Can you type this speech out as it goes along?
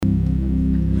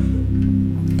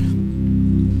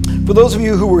For those of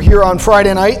you who were here on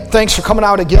Friday night, thanks for coming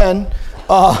out again.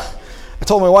 I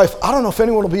told my wife, I don't know if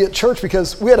anyone will be at church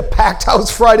because we had a packed house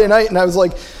Friday night, and I was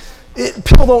like,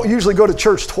 people don't usually go to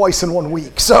church twice in 1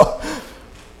 week. So,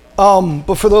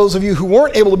 but for those of you who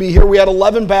weren't able to be here, we had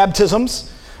 11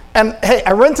 baptisms. And hey,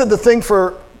 I rented the thing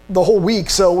for the whole week,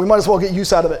 so we might as well get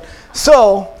use out of it.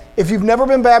 So, if you've never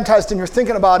been baptized and you're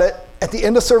thinking about it, at the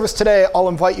end of service today, I'll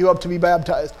invite you up to be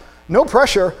baptized. No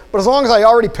pressure, but as long as I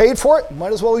already paid for it,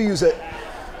 might as well use it.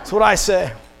 That's what I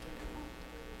say.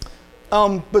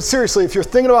 But seriously, if you're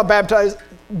thinking about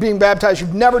being baptized,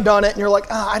 you've never done it, and you're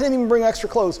like, I didn't even bring extra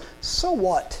clothes. So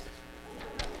what?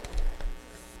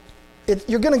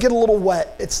 You're going to get a little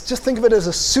wet. Just think of it as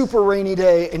a super rainy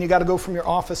day, and you got to go from your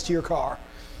office to your car.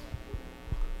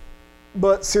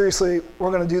 But seriously,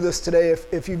 we're going to do this today.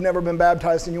 If you've never been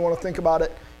baptized and you want to think about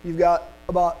it, you've got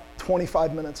about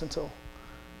 25 minutes until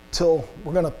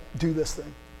we're going to do this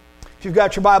thing. If you've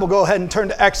got your Bible, go ahead and turn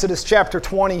to Exodus chapter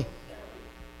 20.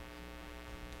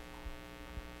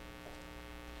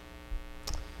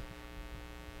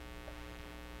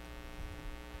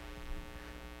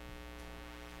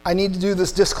 I need to do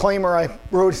this disclaimer. I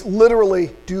wrote literally,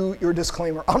 do your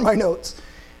disclaimer on my notes.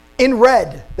 In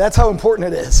red, that's how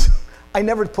important it is. I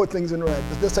never put things in red,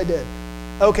 but this I did.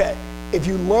 Okay, if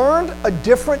you learned a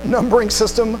different numbering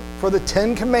system for the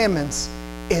 10 Commandments,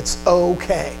 it's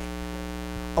okay.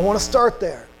 I want to start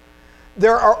there.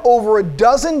 There are over a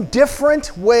dozen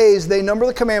different ways they number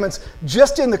the commandments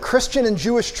just in the Christian and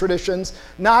Jewish traditions,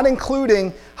 not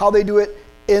including how they do it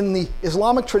in the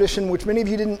Islamic tradition, which many of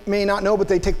you may not know, but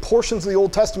they take portions of the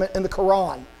Old Testament in the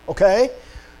Quran, okay?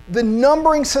 The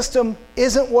numbering system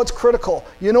isn't what's critical.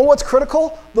 You know what's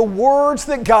critical? The words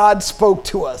that God spoke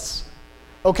to us,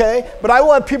 okay? But I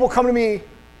will have people come to me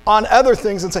on other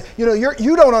things and say,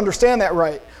 you don't understand that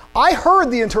right. I heard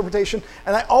the interpretation,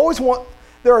 and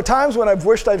there are times when I've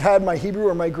wished I'd had my Hebrew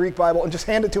or my Greek Bible and just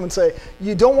hand it to them and say,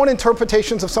 you don't want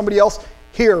interpretations of somebody else?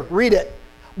 Here, read it.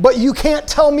 But you can't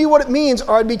tell me what it means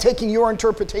or I'd be taking your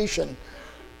interpretation.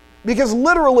 Because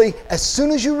literally, as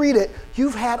soon as you read it,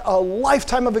 you've had a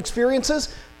lifetime of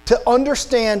experiences to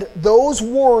understand those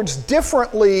words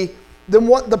differently than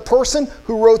what the person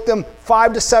who wrote them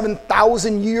 5,000 to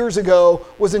 7,000 years ago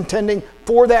was intending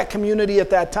for that community at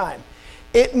that time.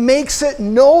 It makes it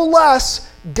no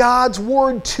less God's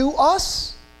word to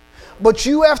us, but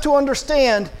you have to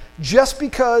understand just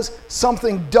because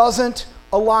something doesn't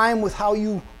align with how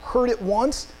you heard it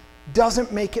once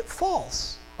doesn't make it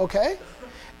false, okay?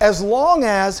 As long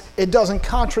as it doesn't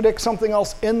contradict something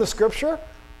else in the scripture,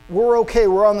 we're okay,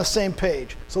 we're on the same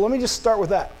page. So let me just start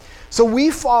with that. So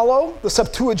we follow the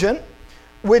Septuagint,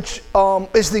 which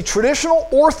is the traditional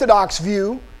Orthodox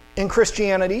view in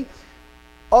Christianity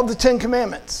of the 10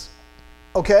 Commandments,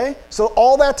 okay? So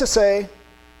all that to say,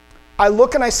 I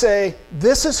look and I say,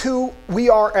 this is who we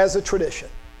are as a tradition.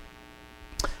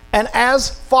 And as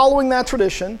following that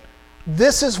tradition,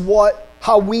 this is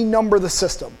how we number the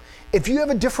system. If you have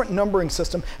a different numbering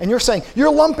system and you're saying,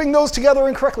 you're lumping those together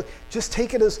incorrectly, just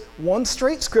take it as one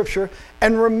straight scripture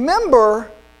and remember,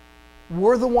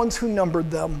 we're the ones who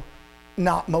numbered them,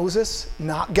 not Moses,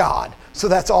 not God. So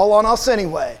that's all on us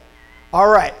anyway. All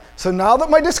right, so now that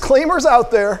my disclaimer's out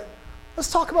there,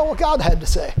 let's talk about what God had to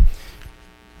say.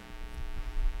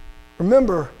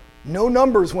 Remember, no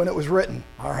numbers when it was written,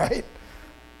 all right?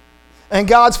 And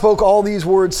God spoke all these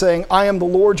words, saying, I am the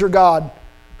Lord your God,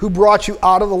 who brought you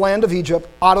out of the land of Egypt,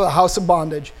 out of the house of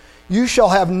bondage. You shall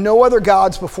have no other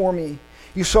gods before me.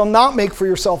 You shall not make for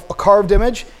yourself a carved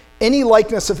image, any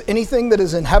likeness of anything that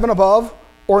is in heaven above,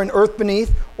 or in earth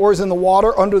beneath, or is in the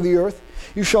water under the earth.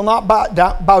 You shall not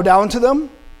bow down to them,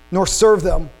 nor serve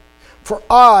them. For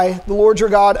I, the Lord your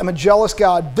God, am a jealous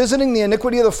God, visiting the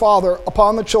iniquity of the father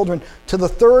upon the children to the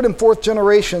third and fourth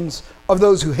generations of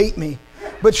those who hate me,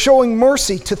 but showing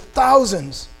mercy to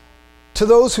thousands, to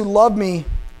those who love me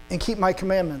and keep my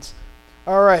commandments.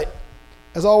 All right.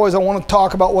 As always, I want to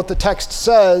talk about what the text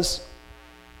says,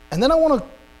 and then I want to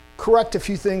correct a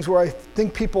few things where I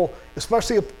think people,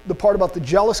 especially the part about the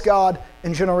jealous God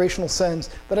and generational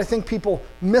sins, that I think people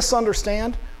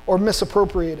misunderstand or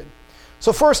misappropriated.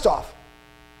 So first off,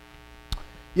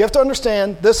 you have to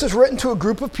understand this is written to a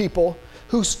group of people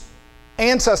whose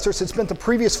ancestors had spent the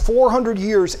previous 400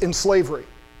 years in slavery.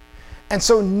 And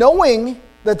so knowing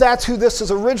that that's who this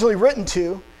is originally written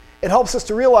to, it helps us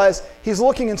to realize he's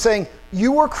looking and saying,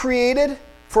 you were created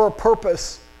for a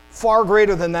purpose far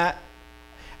greater than that.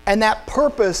 And that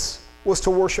purpose was to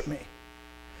worship me.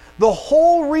 The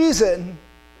whole reason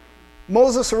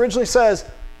Moses originally says,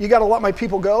 you got to let my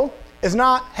people go, is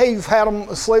not, hey, you've had them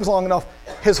as slaves long enough.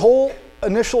 His whole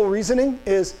initial reasoning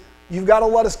is, you've got to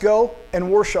let us go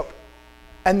and worship,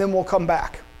 and then we'll come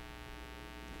back.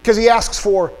 Because he asks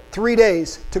for 3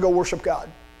 days to go worship God.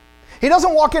 He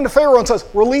doesn't walk into Pharaoh and says,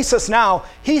 release us now.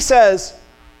 He says,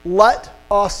 let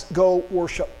us go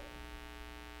worship.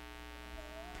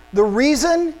 The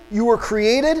reason you were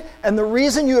created and the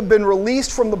reason you have been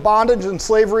released from the bondage and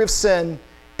slavery of sin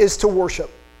is to worship.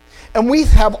 And we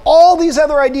have all these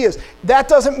other ideas. That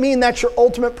doesn't mean that's your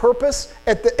ultimate purpose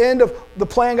at the end of the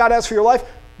plan God has for your life,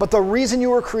 but the reason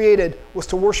you were created was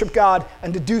to worship God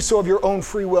and to do so of your own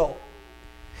free will.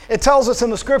 It tells us in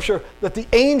the scripture that the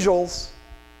angels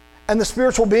and the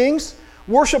spiritual beings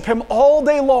worship him all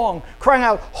day long, crying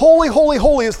out, holy, holy,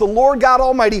 holy is the Lord God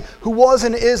Almighty, who was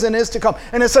and is to come.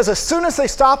 And it says as soon as they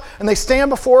stop and they stand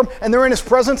before him and they're in his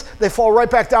presence, they fall right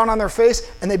back down on their face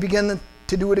and they begin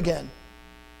to do it again.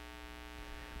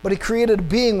 But he created a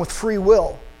being with free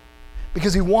will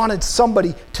because he wanted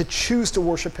somebody to choose to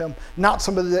worship him, not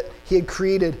somebody that he had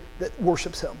created that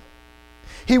worships him.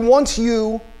 He wants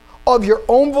you of your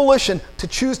own volition to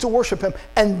choose to worship him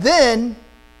and then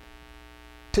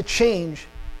to change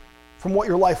from what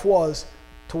your life was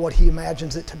to what he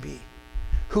imagines it to be,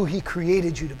 who he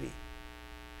created you to be.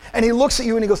 And he looks at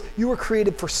you and he goes, you were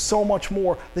created for so much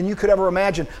more than you could ever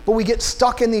imagine. But we get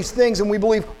stuck in these things and we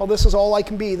believe, oh, this is all I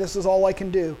can be. This is all I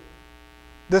can do.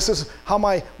 This is how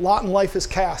my lot in life is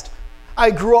cast.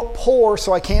 I grew up poor,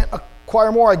 so I can't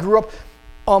acquire more. I grew up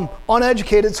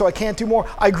uneducated, so I can't do more.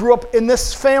 I grew up in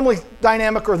this family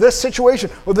dynamic or this situation,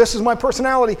 or this is my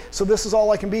personality, so this is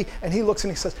all I can be. And he looks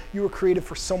and he says, you were created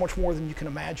for so much more than you can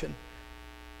imagine.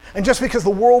 And just because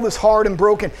the world is hard and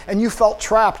broken and you felt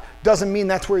trapped doesn't mean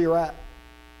that's where you're at.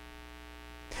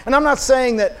 And I'm not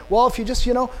saying that, well, if you just,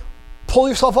 pull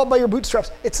yourself up by your bootstraps,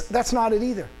 that's not it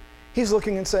either. He's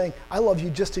looking and saying, I love you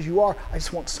just as you are. I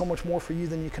just want so much more for you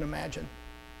than you can imagine.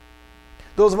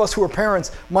 Those of us who are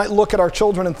parents might look at our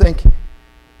children and think,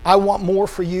 I want more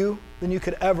for you than you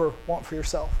could ever want for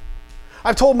yourself.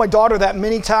 I've told my daughter that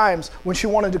many times when she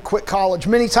wanted to quit college,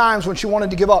 many times when she wanted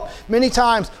to give up, many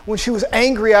times when she was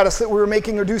angry at us that we were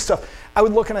making her do stuff. I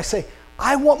would look and I say,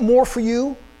 I want more for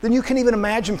you than you can even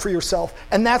imagine for yourself.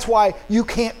 And that's why you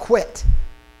can't quit.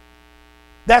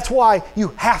 That's why you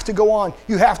have to go on.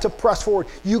 You have to press forward.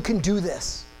 You can do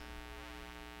this.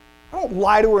 I don't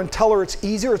lie to her and tell her it's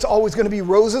easier, it's always going to be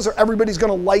roses, or everybody's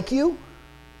going to like you.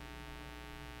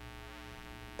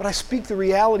 But I speak the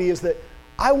reality is that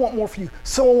I want more for you.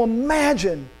 So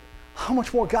imagine how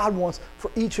much more God wants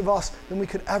for each of us than we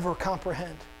could ever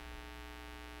comprehend.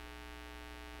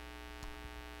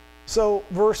 So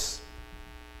verse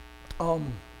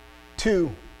 2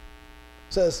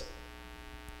 says,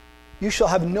 you shall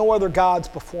have no other gods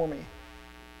before me.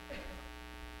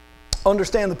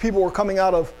 Understand the people were coming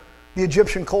out of the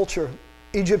Egyptian culture.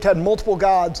 Egypt had multiple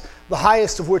gods, the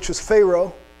highest of which was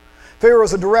Pharaoh. Pharaoh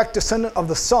is a direct descendant of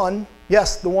the sun.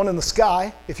 Yes, the one in the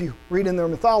sky, if you read in their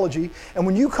mythology. And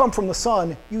when you come from the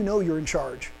sun, you know you're in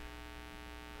charge.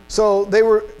 So they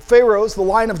were pharaohs, the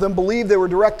line of them believed they were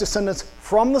direct descendants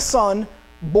from the sun,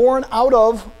 born out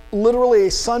of literally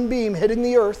a sunbeam hitting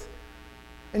the earth.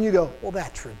 And you go, well,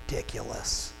 that's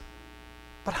ridiculous.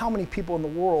 But how many people in the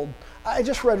world? I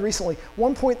just read recently,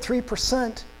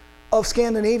 1.3% of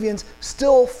Scandinavians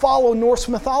still follow Norse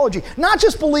mythology. Not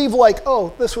just believe like,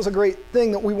 oh, this was a great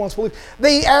thing that we once believed.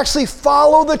 They actually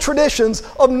follow the traditions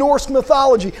of Norse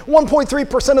mythology.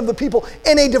 1.3% of the people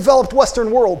in a developed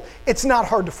Western world. It's not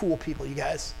hard to fool people, you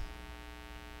guys.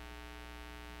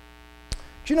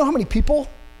 Do you know how many people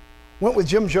went with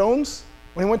Jim Jones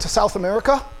when he went to South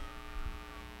America?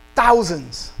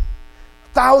 Thousands.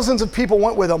 Thousands of people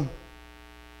went with him.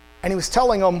 And he was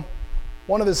telling them,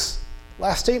 one of his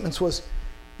last statements was,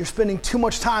 you're spending too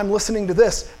much time listening to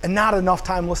this and not enough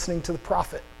time listening to the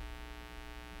prophet.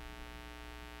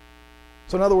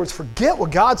 So in other words, forget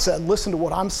what God said, listen to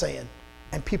what I'm saying.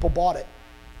 And people bought it.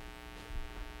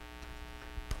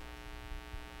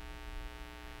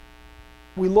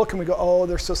 We look and we go, oh,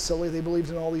 they're so silly, they believed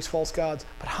in all these false gods.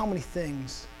 But how many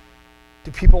things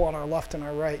do people on our left and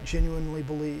our right genuinely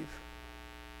believe?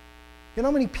 You know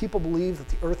how many people believe that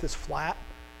the earth is flat?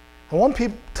 At one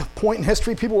point in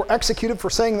history, people were executed for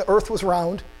saying the earth was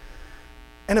round.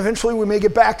 And eventually we may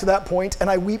get back to that point, and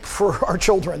I weep for our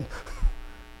children.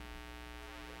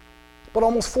 But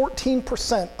almost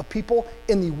 14% of people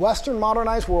in the Western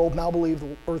modernized world now believe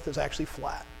the earth is actually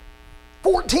flat.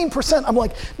 14%. I'm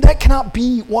like, that cannot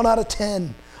be 1 out of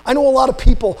 10. I know a lot of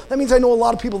people. That means I know a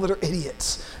lot of people that are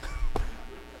idiots.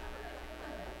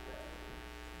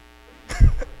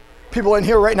 People in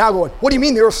here right now going, what do you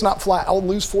mean the earth's not flat? I'll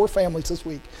lose 4 families this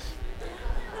week.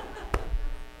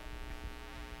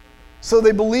 So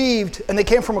they believed, and they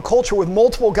came from a culture with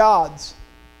multiple gods.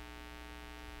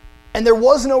 And there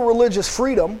was no religious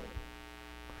freedom.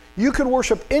 You could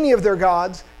worship any of their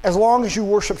gods as long as you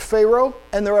worshiped Pharaoh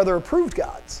and their other approved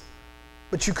gods.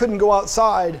 But you couldn't go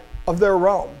outside of their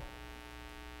realm.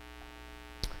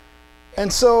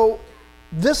 And so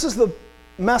this is the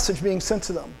message being sent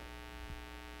to them.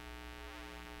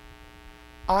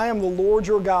 I am the Lord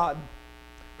your God,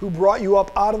 who brought you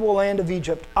up out of the land of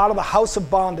Egypt, out of the house of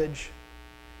bondage.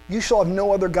 You shall have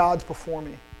no other gods before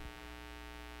me.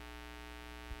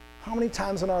 How many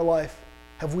times in our life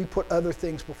have we put other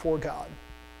things before God?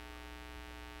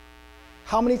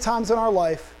 How many times in our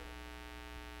life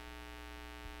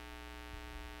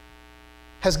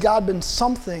has God been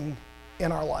something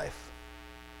in our life,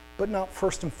 but not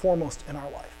first and foremost in our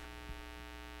life?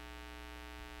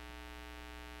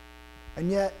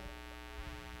 And yet,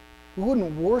 we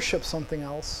wouldn't worship something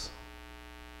else,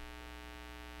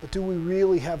 but do we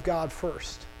really have God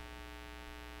first?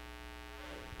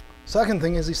 Second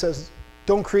thing is, he says,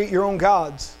 don't create your own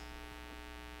gods.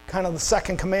 Kind of the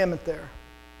second commandment there.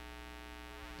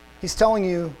 He's telling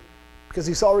you, because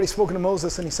he's already spoken to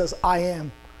Moses, and he says, I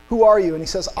am. Who are you? And he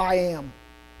says, I am.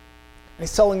 And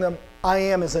he's telling them, I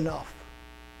am is enough.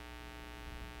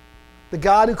 The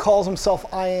God who calls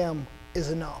himself I am is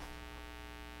enough.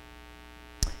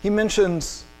 He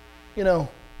mentions,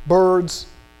 birds,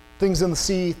 things in the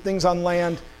sea, things on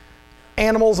land.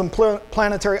 Animals and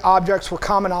planetary objects were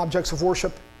common objects of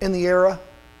worship in the era.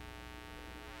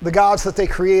 The gods that they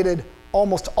created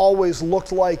almost always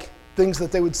looked like things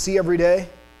that they would see every day.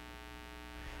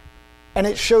 And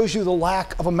it shows you the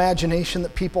lack of imagination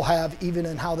that people have even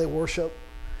in how they worship.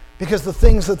 Because the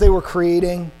things that they were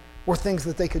creating were things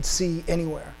that they could see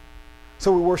anywhere.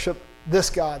 So we worship this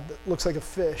God that looks like a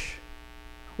fish.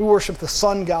 We worship the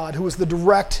sun god, who was the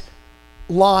direct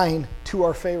line to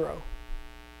our Pharaoh.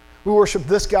 We worship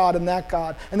this God and that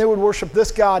God. And they would worship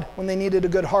this God when they needed a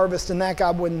good harvest, and that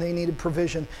God when they needed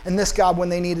provision, and this God when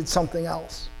they needed something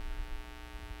else.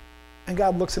 And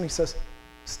God looks and he says,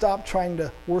 stop trying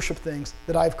to worship things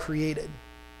that I've created,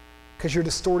 because you're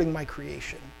distorting my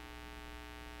creation.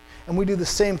 And we do the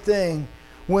same thing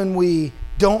when we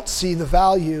don't see the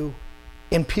value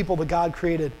in people that God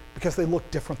created because they look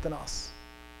different than us.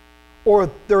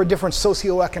 Or they're a different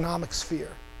socioeconomic sphere.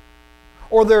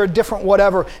 Or they're a different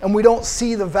whatever, and we don't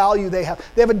see the value they have.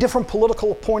 They have a different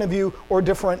political point of view, or a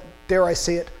different, dare I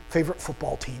say it, favorite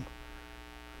football team.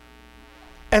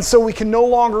 And so we can no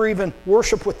longer even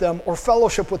worship with them or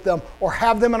fellowship with them or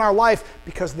have them in our life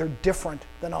because they're different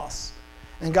than us.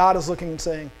 And God is looking and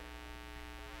saying,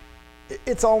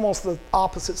 it's almost the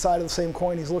opposite side of the same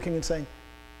coin. He's looking and saying,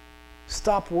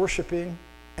 stop worshiping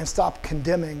and stop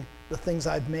condemning the things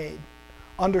I've made.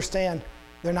 Understand,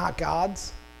 they're not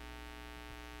gods,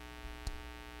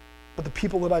 but the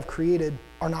people that I've created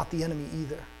are not the enemy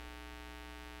either.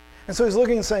 And so he's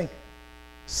looking and saying,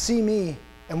 see me,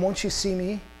 and once you see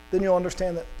me, then you'll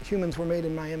understand that humans were made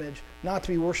in my image, not to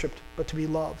be worshipped, but to be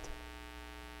loved.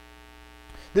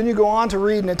 Then you go on to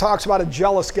read, and it talks about a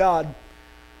jealous God.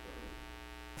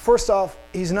 First off,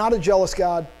 he's not a jealous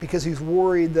God because he's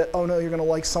worried that, oh no, you're going to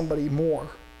like somebody more.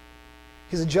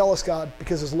 He's a jealous God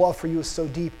because his love for you is so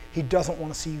deep, he doesn't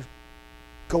want to see you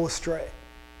go astray.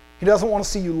 He doesn't want to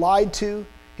see you lied to.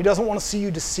 He doesn't want to see you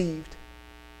deceived.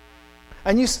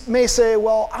 And you may say,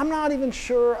 well, I'm not even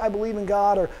sure I believe in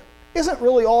God, or isn't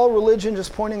really all religion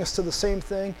just pointing us to the same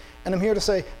thing? And I'm here to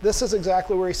say, this is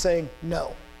exactly where he's saying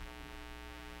no.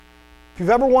 If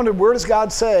you've ever wondered, where does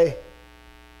God say,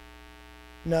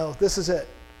 no, this is it.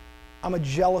 I'm a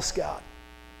jealous God.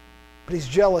 But he's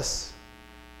jealous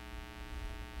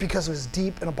because of his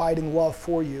deep and abiding love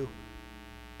for you.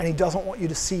 And he doesn't want you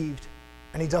deceived.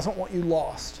 And he doesn't want you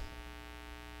lost.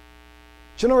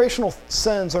 Generational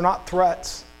sins are not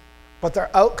threats, but they're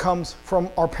outcomes from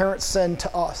our parents' sin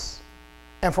to us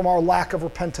and from our lack of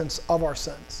repentance of our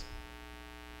sins.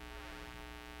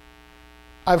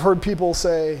 I've heard people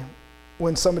say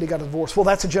when somebody got a divorce, well,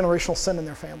 that's a generational sin in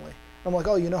their family. I'm like,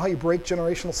 oh, you know how you break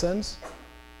generational sins?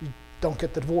 You don't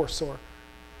get the divorce. Or,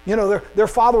 their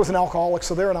father was an alcoholic,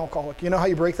 so they're an alcoholic. You know how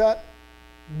you break that?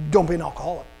 Don't be an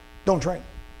alcoholic. Don't drink.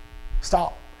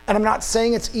 Stop. And I'm not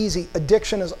saying it's easy.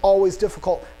 Addiction is always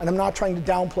difficult, and I'm not trying to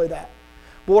downplay that.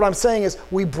 But what I'm saying is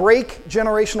we break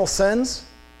generational sins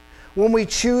when we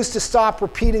choose to stop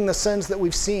repeating the sins that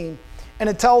we've seen. And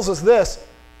it tells us this,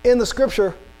 in the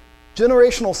scripture,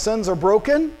 generational sins are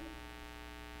broken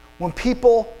when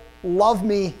people love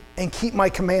me and keep my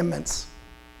commandments.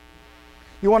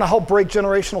 You want to help break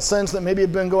generational sins that maybe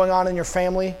have been going on in your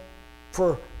family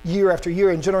for year after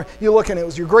year and you look and it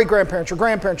was your great-grandparents, your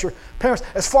grandparents, your parents,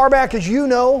 as far back as you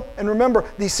know, and remember,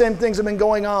 these same things have been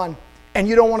going on, and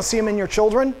you don't want to see them in your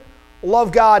children.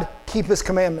 Love God, keep his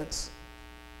commandments.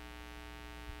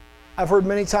 I've heard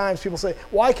many times people say,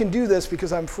 well, I can do this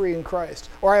because I'm free in Christ,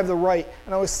 or I have the right.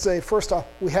 And I always say, first off,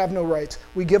 we have no rights.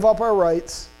 We give up our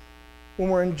rights when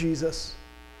we're in Jesus.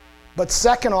 But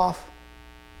second off,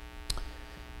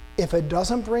 if it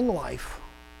doesn't bring life,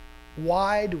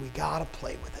 why do we gotta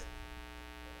play with it?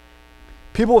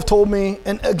 People have told me,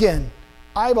 and again,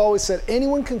 I've always said,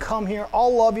 anyone can come here,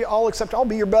 I'll love you, I'll accept you, I'll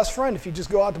be your best friend if you just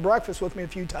go out to breakfast with me a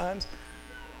few times.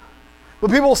 But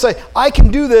people will say, I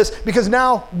can do this because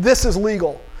now this is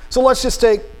legal. So let's just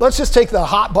take the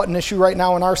hot button issue right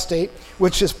now in our state,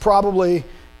 which is probably,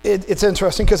 it's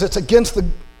interesting because it's against the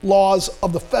laws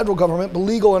of the federal government, but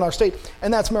legal in our state,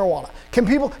 and that's marijuana.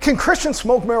 Can Christians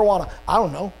smoke marijuana? I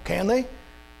don't know, can they?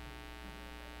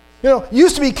 You know, it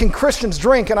used to be, can Christians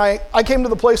drink? And I came to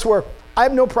the place where I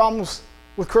have no problems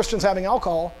with Christians having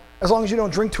alcohol as long as you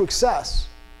don't drink to excess.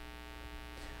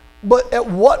 But at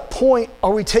what point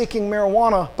are we taking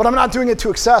marijuana, but I'm not doing it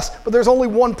to excess, but there's only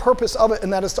one purpose of it,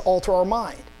 and that is to alter our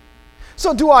mind.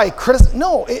 So do I criticize?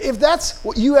 No, if that's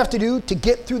what you have to do to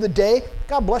get through the day,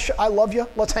 God bless you, I love you,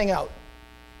 let's hang out.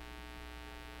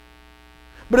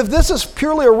 But if this is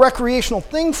purely a recreational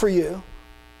thing for you,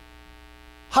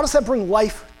 how does that bring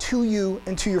life to you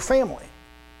and to your family?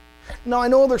 Now, I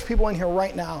know there's people in here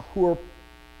right now who are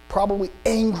probably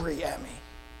angry at me.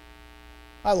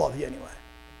 I love you anyway.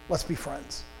 Let's be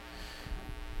friends.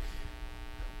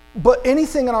 But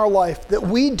anything in our life that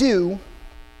we do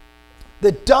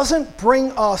that doesn't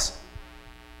bring us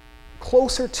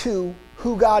closer to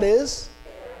who God is,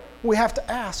 we have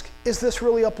to ask, is this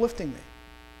really uplifting me?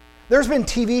 There's been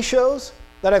TV shows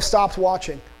that I've stopped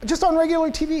watching, just on regular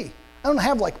TV. I don't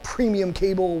have like premium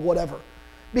cable or whatever,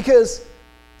 because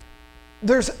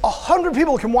there's 100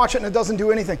 people who can watch it and it doesn't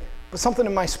do anything, but something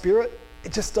in my spirit,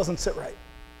 it just doesn't sit right.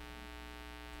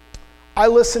 I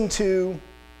listen to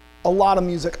a lot of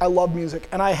music. I love music,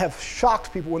 and I have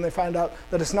shocked people when they find out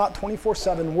that it's not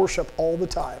 24/7 worship all the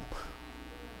time.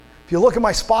 If you look at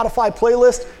my Spotify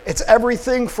playlist, it's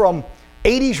everything from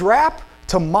 80s rap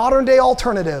to modern day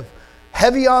alternative.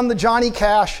 Heavy on the Johnny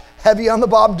Cash, heavy on the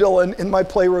Bob Dylan in my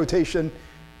play rotation.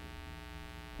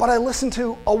 But I listen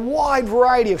to a wide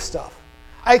variety of stuff.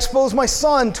 I expose my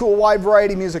son to a wide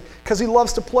variety of music because he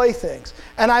loves to play things.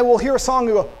 And I will hear a song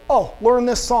and go, oh, learn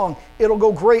this song. It'll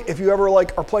go great if you ever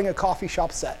are playing a coffee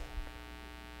shop set.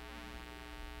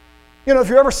 You know, if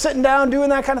you're ever sitting down doing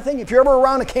that kind of thing, if you're ever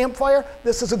around a campfire,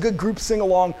 this is a good group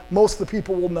sing-along. Most of the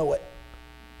people will know it.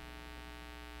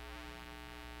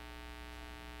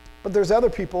 But there's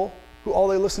other people who all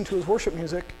they listen to is worship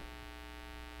music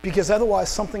because otherwise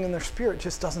something in their spirit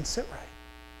just doesn't sit right.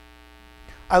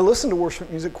 I listen to worship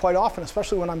music quite often,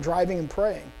 especially when I'm driving and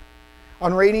praying.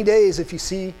 On rainy days, if you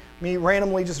see me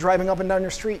randomly just driving up and down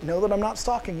your street, know that I'm not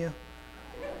stalking you.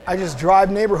 I just drive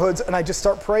neighborhoods and I just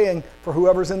start praying for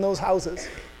whoever's in those houses.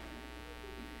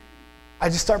 I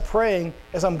just start praying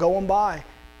as I'm going by,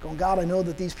 going, God, I know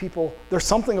that these people, there's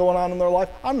something going on in their life.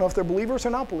 I don't know if they're believers or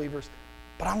not believers,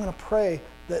 but I'm going to pray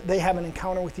that they have an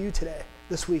encounter with you today,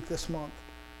 this week, this month,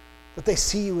 that they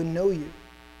see you and know you.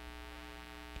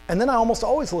 And then I almost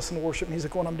always listen to worship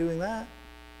music when I'm doing that.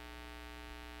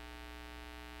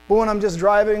 But when I'm just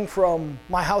driving from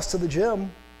my house to the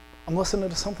gym, I'm listening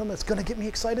to something that's going to get me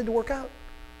excited to work out.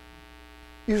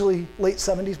 Usually late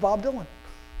 70s Bob Dylan.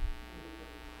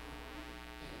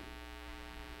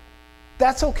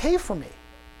 That's okay for me,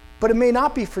 but it may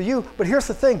not be for you. But here's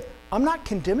the thing, I'm not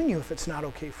condemning you if it's not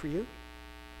okay for you.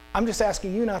 I'm just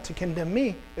asking you not to condemn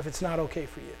me if it's not okay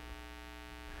for you.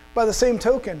 By the same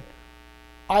token,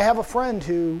 I have a friend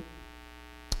who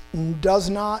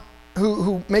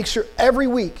who makes sure every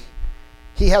week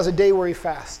he has a day where he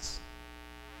fasts.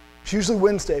 It's usually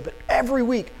Wednesday, but every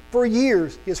week for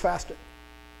years he has fasted.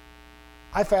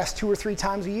 I fast 2 or 3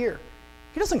 times a year.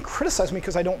 He doesn't criticize me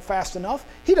because I don't fast enough.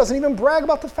 He doesn't even brag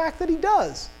about the fact that he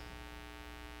does.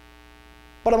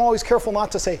 But I'm always careful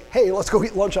not to say, hey, let's go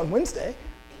eat lunch on Wednesday.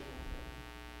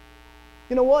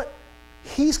 You know what?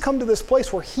 He's come to this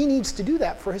place where he needs to do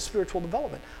that for his spiritual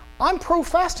development. I'm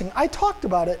pro-fasting. I talked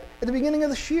about it at the beginning of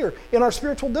this year in our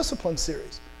spiritual discipline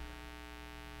series.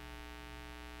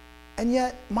 And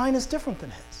yet, mine is different than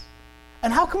his.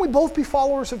 And how can we both be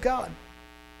followers of God?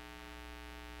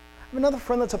 I have another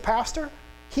friend that's a pastor.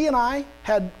 He and I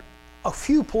had a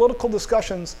few political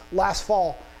discussions last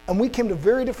fall, and we came to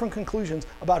very different conclusions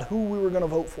about who we were going to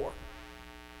vote for.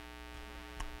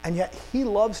 And yet, he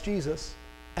loves Jesus,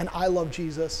 and I love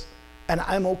Jesus, and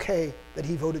I'm okay that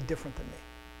he voted different than me.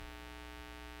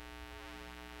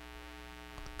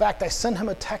 fact, I sent him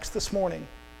a text this morning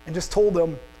and just told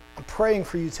him, I'm praying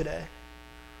for you today,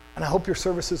 and I hope your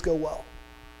services go well.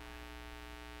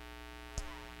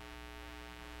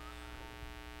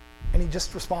 And he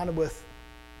just responded with,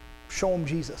 show him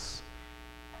Jesus.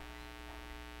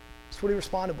 That's what he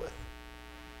responded with.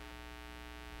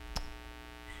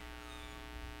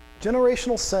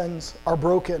 Generational sins are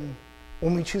broken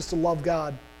when we choose to love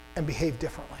God and behave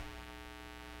differently.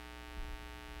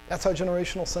 That's how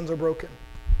generational sins are broken.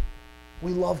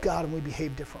 We love God and we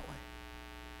behave differently.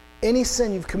 Any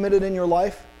sin you've committed in your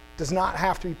life does not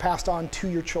have to be passed on to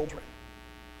your children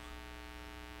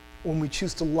when we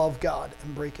choose to love God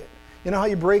and break it. You know how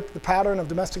you break the pattern of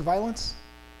domestic violence?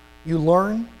 You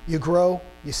learn, you grow,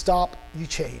 you stop, you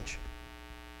change.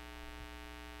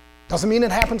 Doesn't mean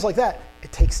it happens like that.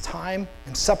 It takes time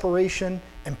and separation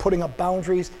and putting up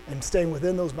boundaries and staying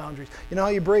within those boundaries. You know how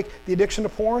you break the addiction to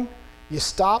porn? You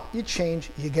stop, you change,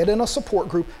 you get in a support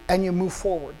group, and you move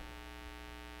forward.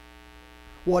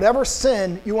 Whatever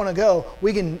sin you want to go,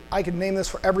 I can name this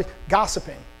for every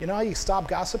gossiping. You know how you stop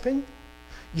gossiping?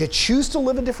 You choose to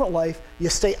live a different life, you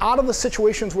stay out of the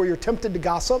situations where you're tempted to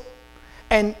gossip,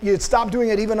 and you stop doing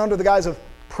it even under the guise of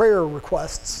prayer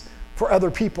requests for other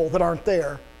people that aren't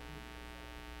there,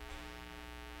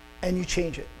 and you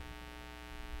change it.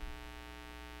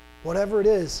 Whatever it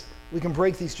is, we can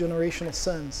break these generational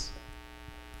sins.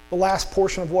 The last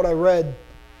portion of what I read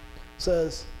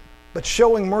says, but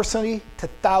showing mercy to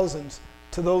thousands,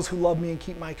 to those who love me and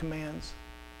keep my commands.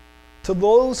 To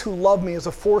those who love me is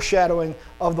a foreshadowing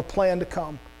of the plan to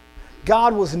come.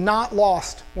 God was not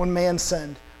lost when man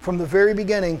sinned. From the very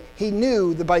beginning, he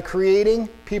knew that by creating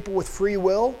people with free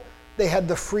will, they had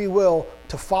the free will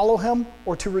to follow him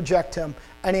or to reject him,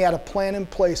 and he had a plan in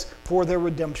place for their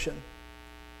redemption.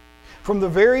 From the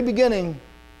very beginning,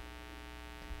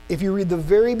 if you read the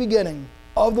very beginning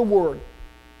of the Word,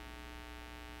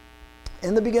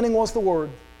 in the beginning was the Word,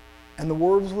 and the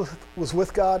Word was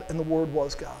with God, and the Word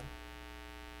was God.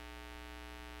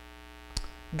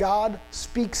 God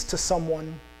speaks to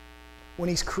someone when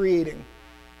he's creating.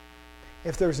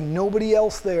 If there's nobody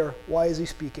else there, why is he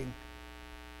speaking?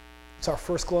 It's our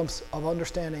first glimpse of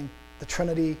understanding the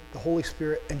Trinity, the Holy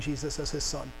Spirit, and Jesus as his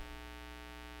Son.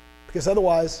 Because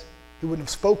otherwise, he wouldn't have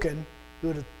spoken, he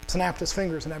would have snapped his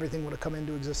fingers and everything would have come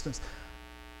into existence.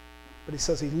 But he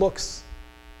says he looks,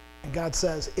 and God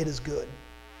says, it is good.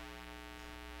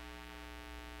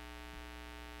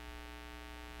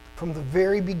 From the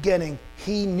very beginning,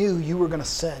 he knew you were going to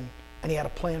sin, and he had a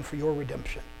plan for your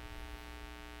redemption.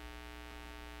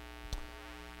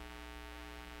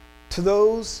 To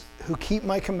those who keep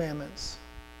my commandments,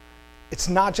 it's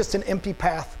not just an empty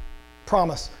path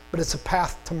promise, but it's a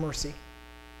path to mercy.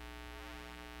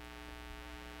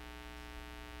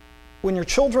 When your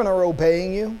children are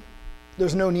obeying you,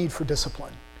 there's no need for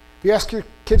discipline. If you ask your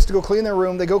kids to go clean their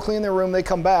room, they go clean their room, they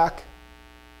come back.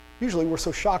 Usually we're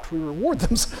so shocked we reward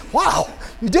them. Wow,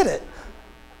 you did it.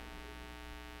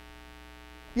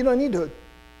 You don't need to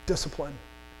discipline.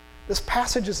 This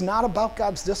passage is not about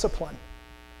God's discipline.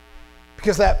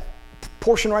 Because that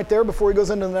portion right there, before he goes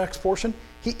into the next portion,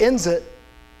 he ends it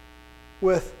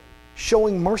with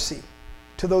showing mercy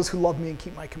to those who love me and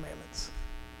keep my commandments.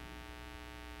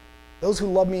 Those who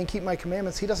love me and keep my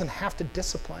commandments, he doesn't have to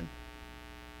discipline.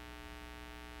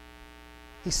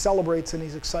 He celebrates and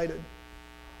he's excited.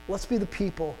 Let's be the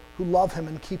people who love him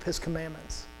and keep his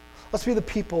commandments. Let's be the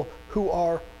people who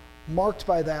are marked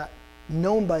by that,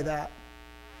 known by that,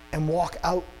 and walk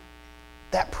out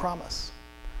that promise.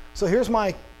 So here's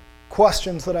my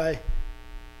questions that I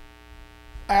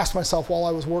asked myself while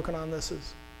I was working on this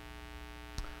is,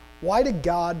 why did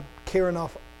God care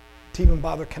enough to even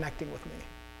bother connecting with me?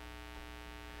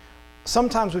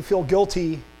 Sometimes we feel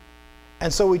guilty,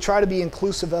 and so we try to be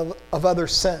inclusive of other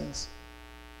sins.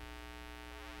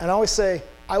 And I always say,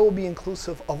 I will be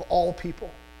inclusive of all people,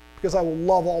 because I will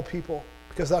love all people,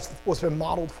 because that's what's been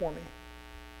modeled for me.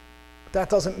 But that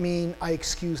doesn't mean I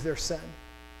excuse their sin,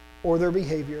 or their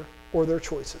behavior, or their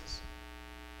choices.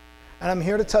 And I'm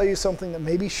here to tell you something that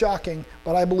may be shocking,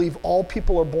 but I believe all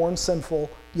people are born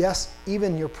sinful. Yes,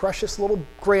 even your precious little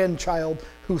grandchild,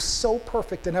 who's so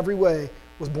perfect in every way,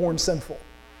 was born sinful.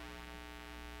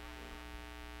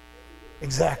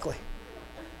 Exactly.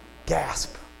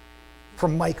 Gasp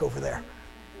from Mike over there.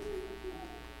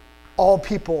 All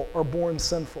people are born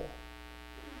sinful,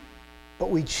 but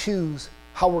we choose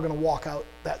how we're going to walk out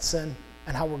that sin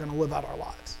and how we're going to live out our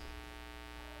lives.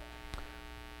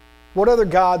 What other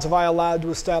gods have I allowed to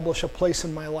establish a place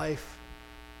in my life?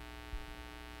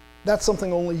 That's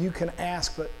something only you can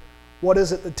ask, but what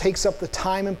is it that takes up the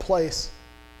time and place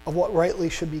of what rightly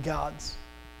should be God's?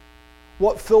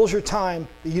 What fills your time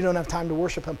that you don't have time to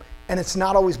worship him? And it's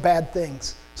not always bad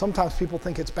things. Sometimes people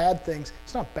think it's bad things.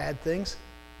 It's not bad things.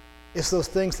 It's those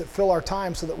things that fill our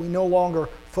time so that we no longer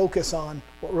focus on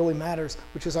what really matters,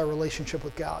 which is our relationship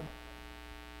with God.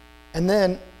 And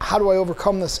then, how do I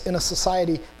overcome this in a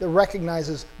society that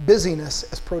recognizes busyness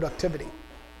as productivity?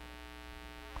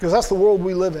 Because that's the world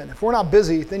we live in. If we're not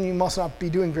busy, then you must not be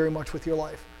doing very much with your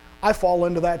life. I fall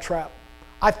into that trap.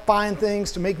 I find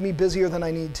things to make me busier than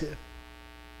I need to.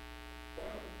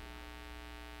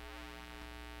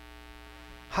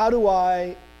 How do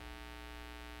I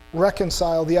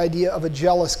reconcile the idea of a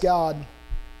jealous God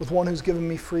with one who's given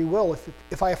me free will?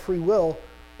 If I have free will,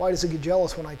 why does he get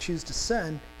jealous when I choose to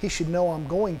sin? He should know I'm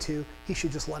going to. He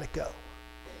should just let it go.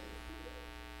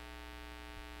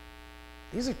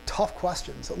 These are tough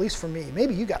questions, at least for me.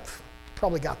 Maybe you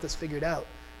probably got this figured out.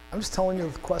 I'm just telling you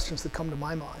the questions that come to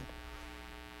my mind.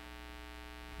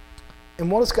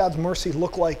 And what does God's mercy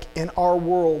look like in our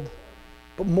world?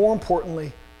 But more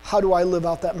importantly, how do I live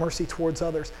out that mercy towards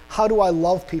others? How do I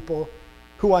love people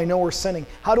who I know are sinning?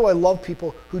 How do I love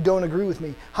people who don't agree with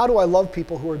me? How do I love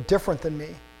people who are different than me?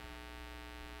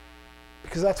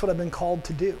 Because that's what I've been called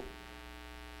to do.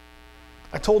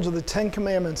 I told you the Ten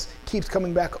Commandments keeps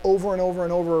coming back over and over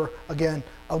and over again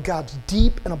of God's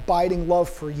deep and abiding love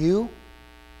for you.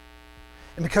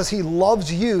 And because he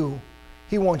loves you,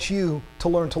 he wants you to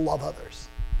learn to love others.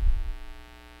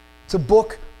 It's a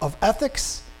book of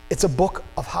ethics. It's a book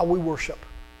of how we worship.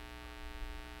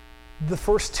 The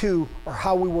first two are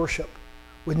how we worship,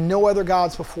 with no other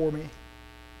gods before me.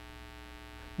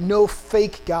 No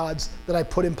fake gods that I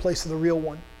put in place of the real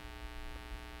one.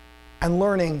 And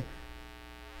learning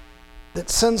that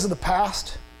sins of the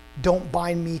past don't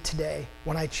bind me today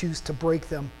when I choose to break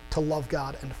them to love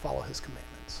God and to follow his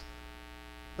commandments.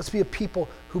 Let's be a people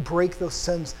who break those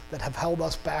sins that have held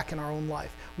us back in our own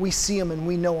life. We see them and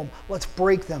we know them. Let's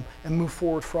break them and move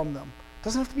forward from them. It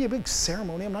doesn't have to be a big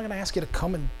ceremony. I'm not going to ask you to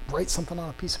come and write something on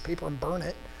a piece of paper and burn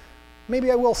it.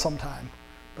 Maybe I will sometime,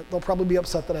 but they'll probably be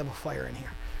upset that I have a fire in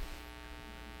here.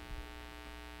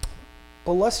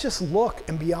 But let's just look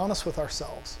and be honest with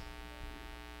ourselves.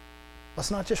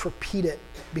 Let's not just repeat it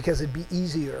because it'd be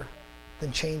easier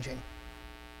than changing.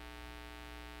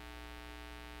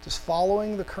 Just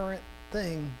following the current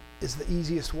thing is the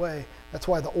easiest way. That's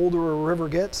why the older a river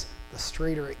gets, the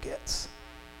straighter it gets.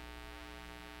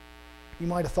 You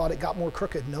might have thought it got more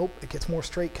crooked. Nope, it gets more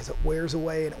straight because it wears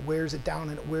away and it wears it down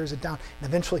and it wears it down. And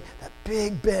eventually, that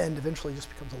big bend eventually just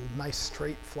becomes a nice,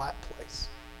 straight, flat place.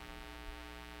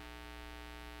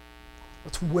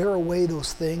 Let's wear away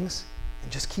those things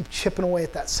and just keep chipping away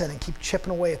at that sin and keep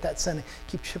chipping away at that sin and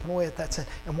keep chipping away at that sin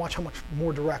and watch how much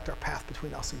more direct our path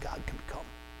between us and God can become.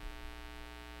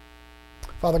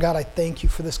 Father God, I thank you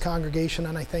for this congregation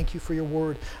and I thank you for your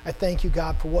word. I thank you,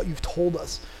 God, for what you've told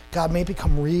us. God, may it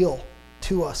become real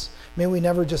to us. May we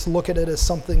never just look at it as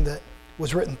something that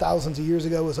was written thousands of years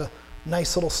ago as a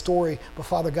nice little story. But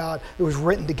Father God, it was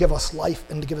written to give us life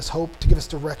and to give us hope, to give us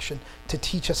direction, to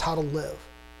teach us how to live.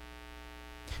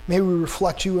 May we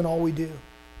reflect you in all we do.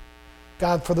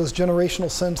 God, for those generational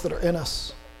sins that are in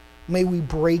us, may we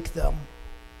break them.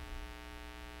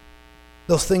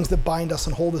 Those things that bind us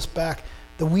and hold us back,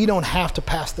 that we don't have to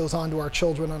pass those on to our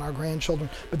children and our grandchildren,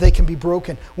 but they can be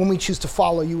broken when we choose to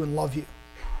follow you and love you.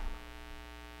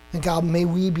 And God, may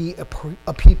we be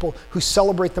a people who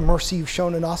celebrate the mercy you've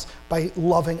shown in us by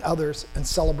loving others and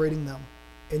celebrating them.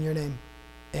 In your name,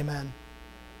 amen.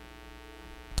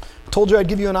 I told you I'd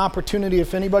give you an opportunity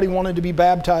if anybody wanted to be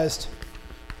baptized.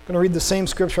 I'm going to read the same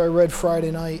scripture I read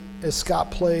Friday night as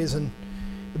Scott plays. And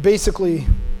basically,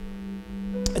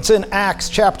 it's in Acts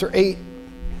chapter 8.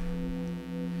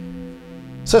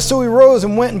 It says, so he rose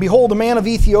and went, and behold, a man of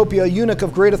Ethiopia, a eunuch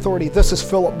of great authority. This is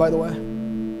Philip, by the way,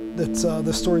 that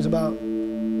this story's about.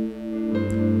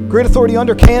 Great authority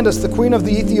under Candace, the queen of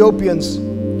the Ethiopians,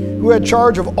 who had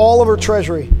charge of all of her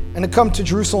treasury, and had come to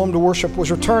Jerusalem to worship, was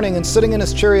returning, and sitting in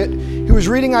his chariot, he was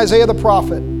reading Isaiah the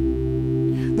prophet.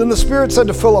 Then the Spirit said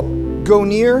to Philip, go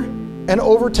near and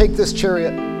overtake this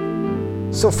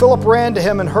chariot. So Philip ran to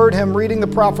him and heard him reading the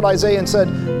prophet Isaiah and said,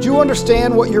 do you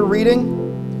understand what you're reading?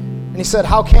 And he said,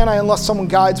 how can I unless someone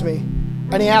guides me?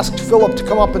 And he asked Philip to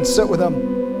come up and sit with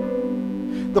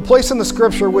him. The place in the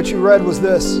scripture which he read was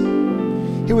this: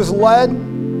 he was led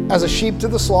as a sheep to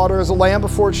the slaughter, as a lamb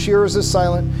before its shearers is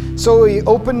silent. So he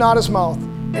opened not his mouth.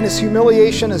 In his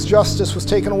humiliation, his justice was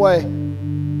taken away.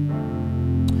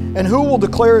 And who will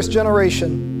declare his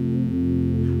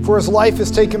generation? For his life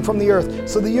is taken from the earth.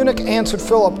 So the eunuch answered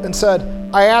Philip and said,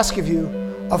 I ask of you,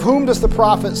 of whom does the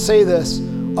prophet say this?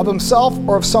 Of himself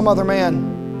or of some other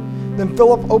man? Then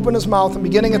Philip opened his mouth and,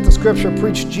 beginning at the scripture,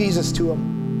 preached Jesus to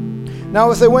him.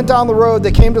 Now as they went down the road,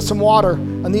 they came to some water,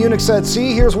 and the eunuch said,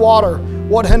 "See, here's water.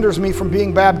 What hinders me from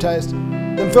being baptized?"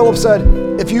 Then Philip said,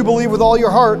 "If you believe with all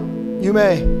your heart, you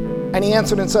may." And he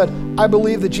answered and said, "I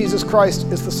believe that Jesus Christ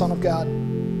is the Son of God."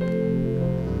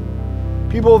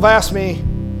 People have asked me,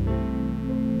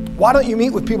 why don't you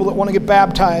meet with people that want to get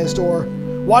baptized? Or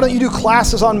why don't you do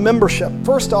classes on membership?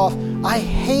 First off, I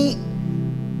hate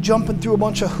jumping through a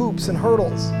bunch of hoops and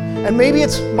hurdles. And maybe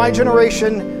it's my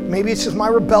generation, maybe it's just my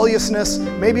rebelliousness,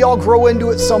 maybe I'll grow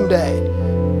into it someday.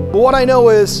 But what I know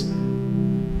is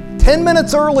 10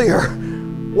 minutes earlier,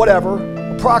 whatever,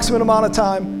 approximate amount of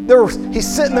time, he's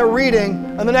sitting there reading,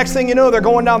 and the next thing you know, they're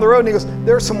going down the road, and he goes,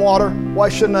 "There's some water. Why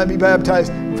shouldn't I be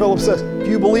baptized?" And Philip says, "If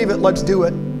you believe it, let's do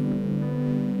it."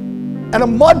 And a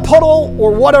mud puddle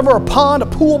or whatever, a pond, a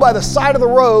pool by the side of the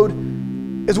road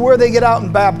is where they get out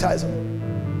and baptize them.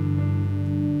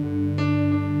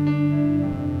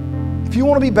 If you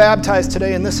want to be baptized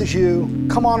today and this is you,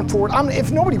 come on forward.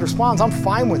 If nobody responds, I'm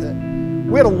fine with it.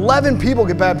 We had 11 people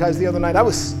get baptized the other night. I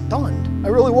was stunned. I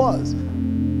really was.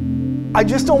 I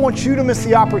just don't want you to miss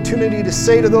the opportunity to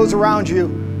say to those around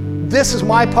you, this is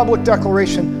my public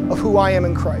declaration of who I am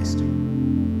in Christ.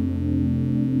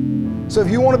 So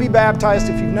if you want to be baptized,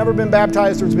 if you've never been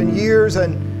baptized or it's been years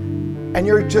and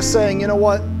you're just saying, you know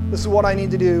what, this is what I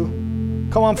need to do,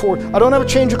 come on forward. I don't have a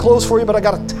change of clothes for you, but I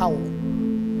got a towel.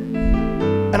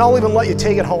 And I'll even let you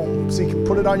take it home so you can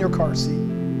put it on your car seat.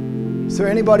 Is there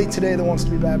anybody today that wants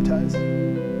to be baptized?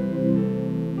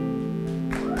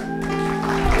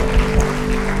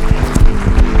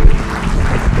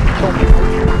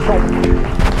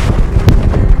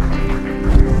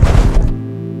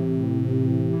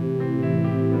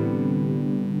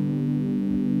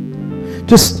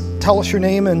 Just tell us your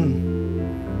name and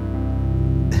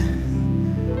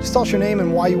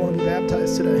why you want to be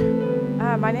baptized today.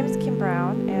 My name is Kim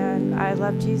Brown, and I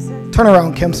love Jesus. Turn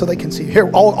around, Kim, so they can see you.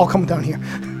 Here, I'll come down here.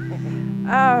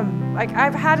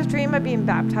 I've had a dream of being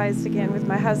baptized again with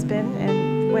my husband,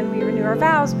 and when we renew our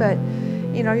vows, but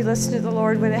you listen to the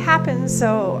Lord when it happens.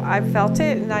 So I felt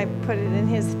it, and I put it in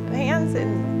His hands,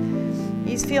 and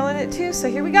He's feeling it too. So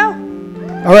here we go.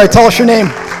 All right, tell us your name.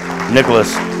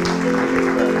 Nicholas.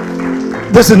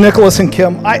 This is Nicholas and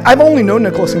Kim. I've only known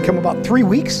Nicholas and Kim about 3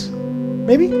 weeks,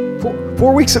 maybe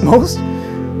 4 weeks at most.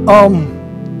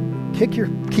 Kick your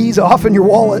keys off in your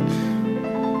wallet.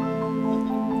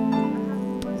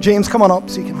 James, come on up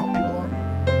so you can help people out.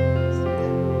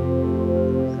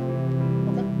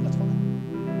 Okay, that's fine.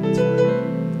 That's fine.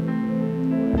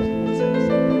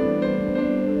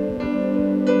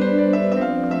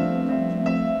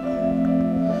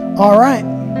 All right.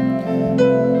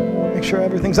 Make sure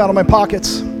everything's out of my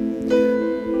pockets.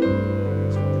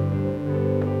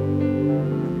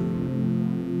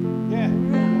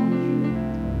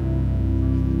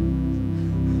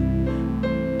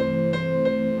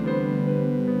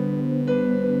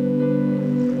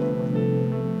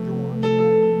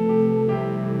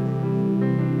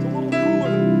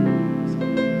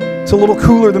 It's a little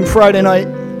cooler than Friday night.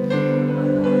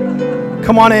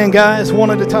 Come on in, guys,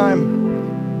 one at a time.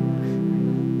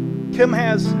 Kim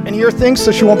has an ear thing,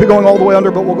 so she won't be going all the way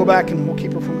under, but we'll go back and we'll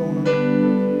keep her from going under.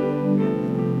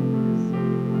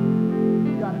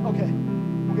 You got it? Okay.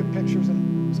 We'll get pictures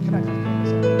and just connect with Kim.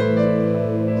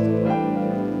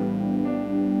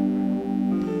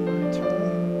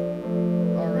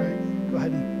 All right. Go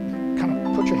ahead and kind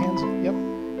of put your hands, yep,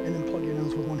 and then plug your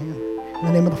nose with one hand. In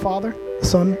the name of the Father, the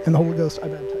Son, and the Holy Ghost, I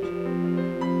baptize you.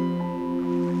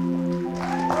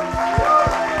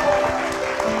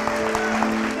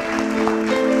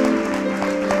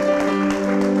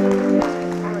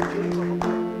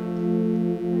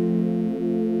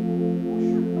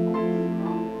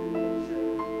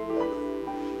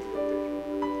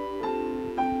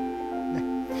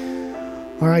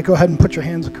 All right, go ahead and put your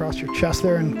hands across your chest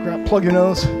there and plug your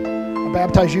nose. I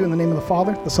baptize you in the name of the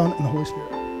Father, the Son, and the Holy Spirit.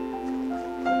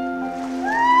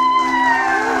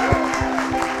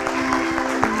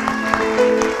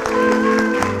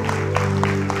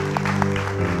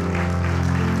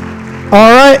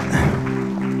 All right,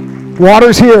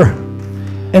 water's here.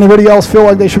 Anybody else feel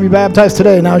like they should be baptized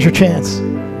today? Now's your chance.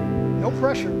 No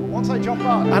pressure. But once I jump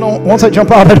out, I don't want to jump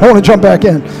back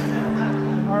in.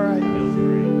 All right.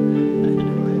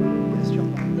 Yes,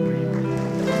 jump out.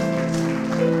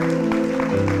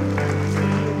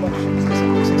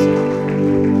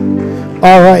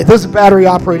 All right, this is battery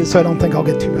operated, so I don't think I'll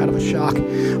get too bad of a shock.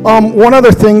 One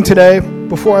other thing today,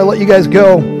 before I let you guys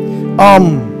go.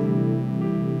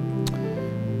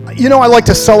 I like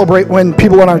to celebrate when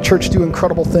people in our church do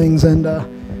incredible things, and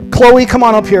Chloe, come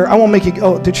on up here. I won't make you,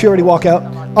 oh, did she already walk out?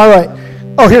 All right.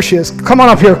 Oh, here she is. Come on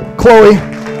up here, Chloe.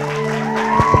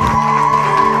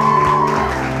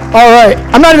 All right.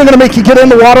 I'm not even going to make you get in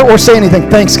the water or say anything.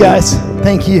 Thanks, guys.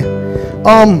 Thank you.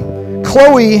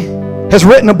 Chloe has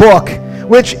written a book,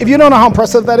 which, if you don't know how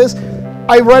impressive that is,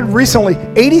 I read recently,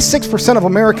 86% of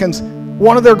Americans,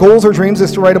 one of their goals or dreams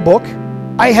is to write a book.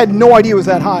 I had no idea it was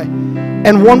that high.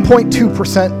 And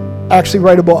 1.2% actually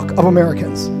write a book of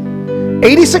Americans.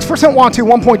 86% want to,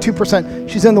 1.2%.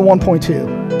 She's in the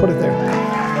 1.2. Put it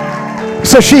there.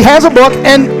 So she has a book,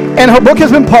 and her book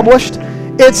has been published.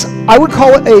 It's, I would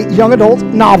call it a young adult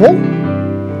novel.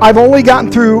 I've only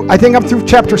gotten through, I think I'm through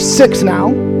chapter 6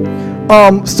 now.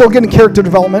 Still getting character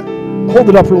development. Hold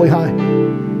it up really high.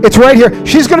 It's right here.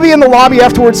 She's going to be in the lobby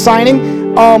afterwards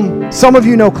signing. Some of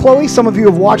you know Chloe. Some of you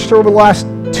have watched her over the last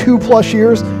 2+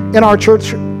 years in our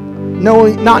church,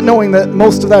 not knowing that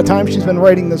most of that time she's been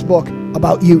writing this book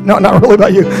about you. No, not really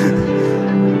about you.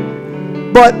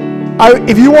 But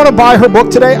if you want to buy her book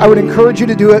today, I would encourage you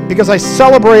to do it because I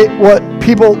celebrate what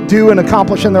people do and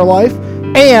accomplish in their life.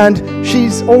 And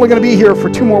she's only going to be here for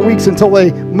 2 more weeks until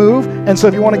they move. And so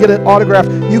if you want to get it autographed,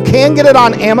 you can get it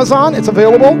on Amazon. It's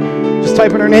available. Just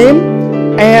type in her name.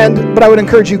 But I would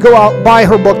encourage you, go out, buy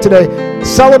her book today,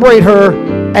 celebrate her,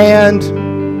 and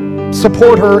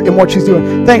support her in what she's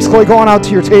doing. Thanks, Chloe. Go on out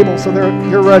to your table so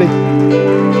you're ready.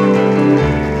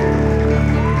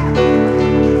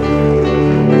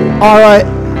 All right.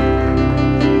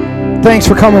 Thanks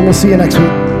for coming. We'll see you next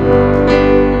week.